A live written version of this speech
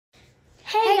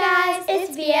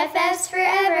BFFs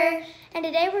forever. And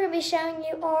today we're going to be showing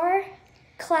you our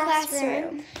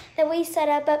classroom that we set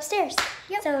up upstairs.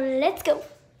 Yep. So let's go.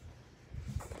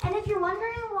 And if you're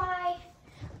wondering why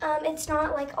it's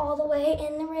not like all the way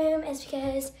in the room, is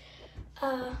because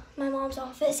my mom's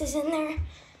office is in there.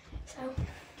 So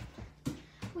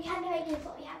we had to make do with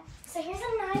what we have. So here's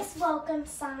a nice welcome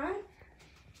sign.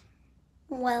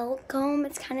 Welcome.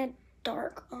 It's kind of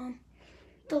dark.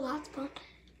 The light's on.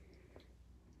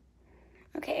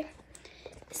 Okay.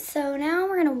 So now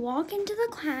we're gonna walk into the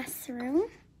classroom,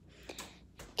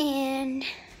 and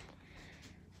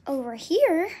over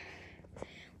here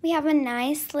we have a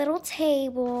nice little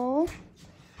table.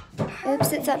 Perfect.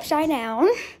 Oops, it's upside down.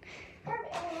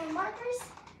 Perfect. And we have markers,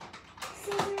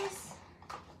 scissors,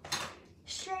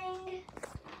 string,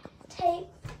 tape,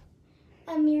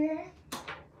 a mirror,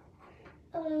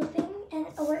 a little thing, and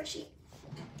a worksheet.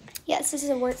 Yes, this is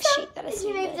a worksheet that I If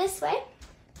you move this way,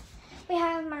 we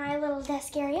have my little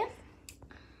desk area.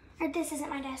 Or this isn't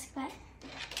my desk, but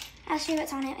I'll show you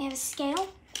what's on it. We have a scale.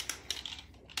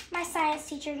 My science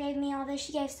teacher gave me all this.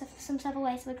 She gave some stuff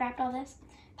away, so we grabbed all this.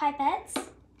 Pipettes.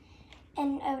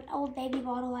 And an old baby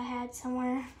bottle I had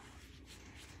somewhere.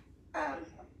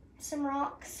 Some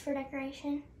rocks for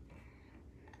decoration.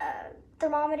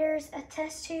 Thermometers, a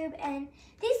test tube, and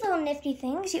these little nifty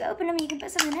things. You open them, you can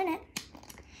put something in it.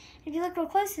 If you look real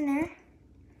close in there,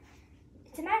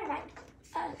 it's a magnifying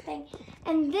thing.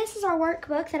 And this is our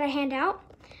workbook that I hand out.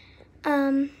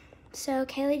 So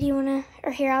Kaylee, do you wanna,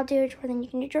 or here, I'll do a drawer, then you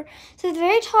can do a drawer. So the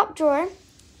very top drawer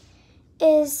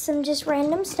is some just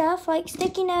random stuff like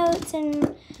sticky notes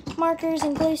and markers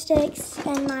and glue sticks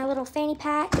and my little fanny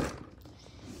pack.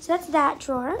 So that's that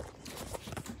drawer.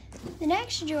 The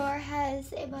next drawer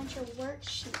has a bunch of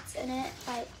worksheets in it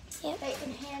that they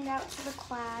can hand out to the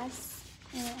class.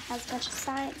 And it has a bunch of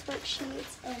science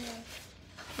worksheets and then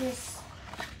this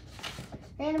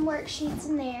random worksheets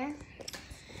in there.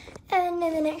 And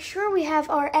in the next drawer, we have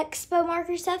our expo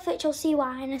marker stuff, which you'll see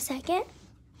why in a second.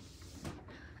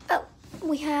 Oh,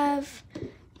 we have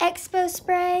expo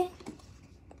spray.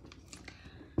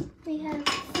 We have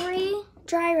 3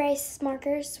 dry erase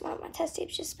markers. One of my test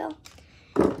tubes just fell.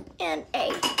 And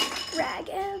a rag.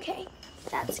 Okay,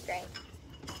 that's great.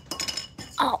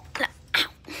 Oh,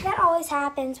 that always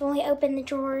happens when we open the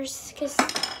drawers because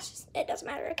it doesn't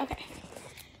matter. okay.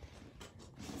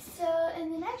 So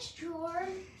in the next drawer,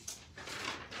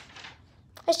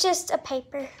 it's just a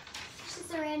paper. it's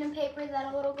just a random paper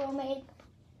that a little girl made.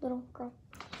 Little girl.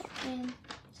 And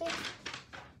see?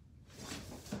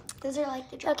 Those are like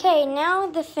the drawers. Okay, now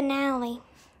the finale.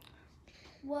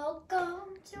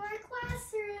 Welcome to our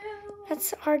classroom.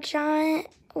 That's our giant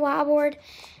whiteboard.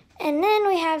 And then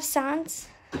we have signs.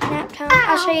 Nap time. Ow.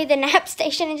 I'll show you the nap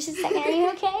station in just a second. Are you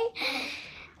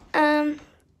okay?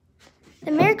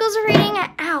 The miracles of reading.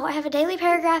 Ow, I have a daily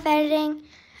paragraph editing,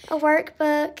 a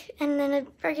workbook, and then a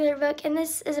regular book. And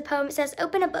this is a poem. It says,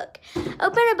 open a book.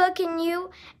 Open a book and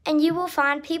you will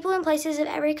find people and places of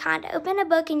every kind. Open a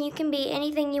book and you can be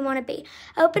anything you want to be.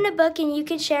 Open a book and you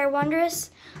can share wondrous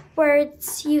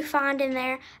words you find in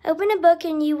there. Open a book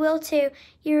and you will too.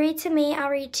 You read to me,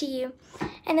 I'll read to you.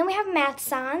 And then we have math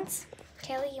signs.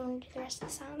 Kaylee, you want to do the rest of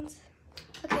the signs?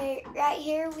 Okay, right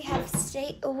here we have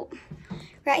states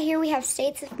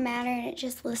of matter, and it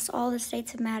just lists all the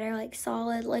states of matter, like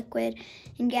solid, liquid,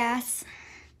 and gas.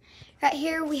 Right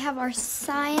here we have our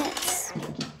science.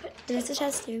 There's a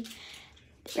test tube.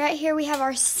 Right here we have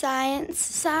our science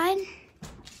side,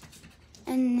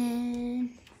 and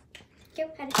then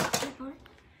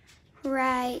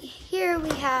right here we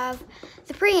have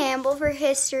the preamble for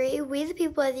history. We, the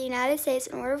people of the United States,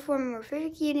 in order to form a more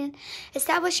perfect union,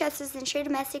 establish justice, ensure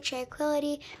domestic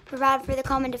tranquility, provide for the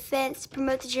common defense,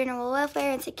 promote the general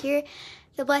welfare, and secure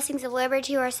the blessings of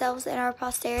liberty to ourselves and our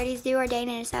posterities, do ordain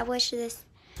and establish this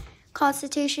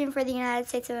Constitution for the United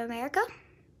States of America.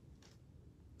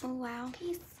 Oh, wow.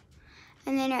 Peace.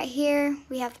 And then right here,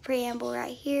 we have the preamble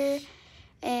right here,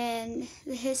 and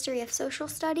the history of social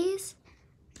studies,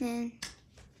 and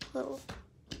little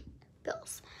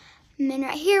bills. And then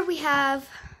right here we have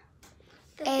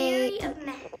the theory of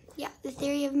math. Yeah, the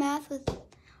theory of math with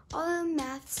all the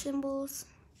math symbols.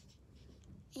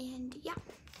 And yeah.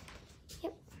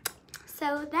 Yep.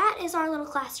 So that is our little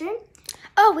classroom.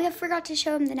 Oh, we forgot to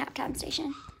show them the nap time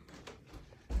station.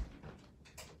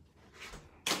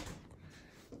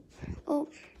 Oh,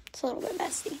 it's a little bit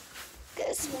messy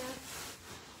because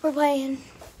we're playing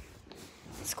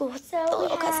school with the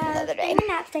little cousin the other day. In the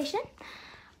nap station,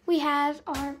 we have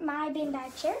my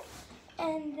beanbag chair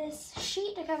and this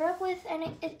sheet to cover up with, and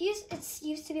it's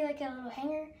used to be like a little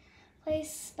hanger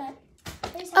place, but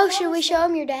oh, should we show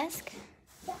them your desk?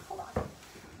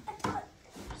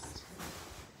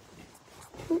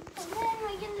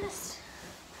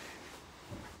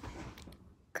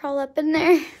 crawl up in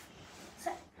there. So,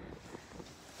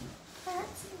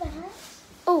 that's that.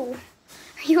 Oh,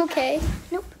 are you okay?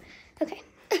 Nope. Okay.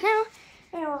 Now,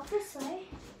 I'm going to walk this way.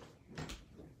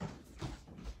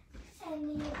 And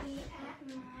then you'll be at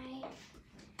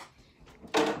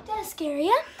my desk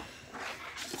area.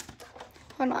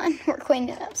 Hold on, we're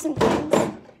cleaning up some things.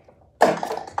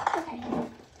 Okay.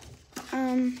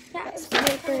 That's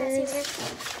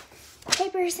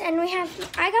papers, and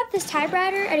I got this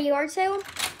typewriter at a yard sale.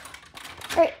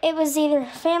 Or it was either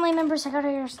family members I got it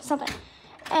or something.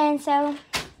 And so,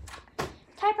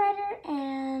 typewriter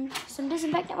and some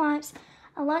disinfectant wipes,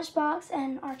 a lunchbox,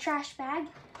 and our trash bag.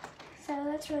 So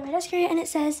that's really my desk area, and it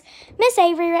says Miss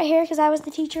Avery right here because I was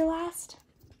the teacher last.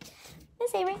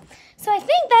 Miss Avery. So I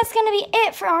think that's going to be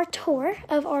it for our tour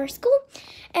of our school.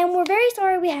 And we're very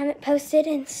sorry we haven't posted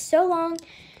in so long.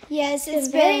 Yes, It's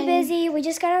very busy. We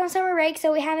just got out on summer break,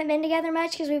 so we haven't been together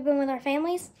much because we've been with our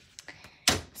families.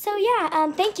 So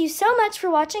yeah, thank you so much for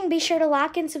watching. Be sure to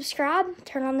like and subscribe.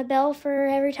 Turn on the bell for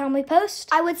every time we post.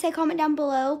 I would say comment down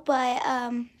below, but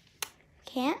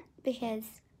can't because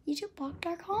YouTube blocked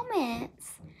our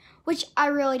comments, which I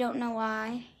really don't know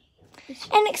why.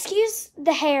 And excuse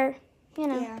the hair. You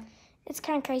know, Yeah. it's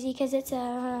kind of crazy because it's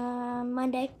a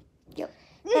Monday. Yep.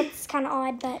 That's kind of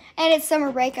odd, but And it's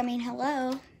summer break. I mean,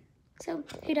 hello. so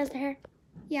who does the hair?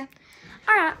 Yeah.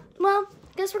 All right. Well,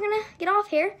 guess we're gonna get off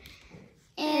here.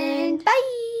 And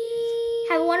bye.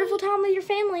 Have a wonderful time with your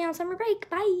family on summer break.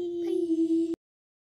 Bye. Bye.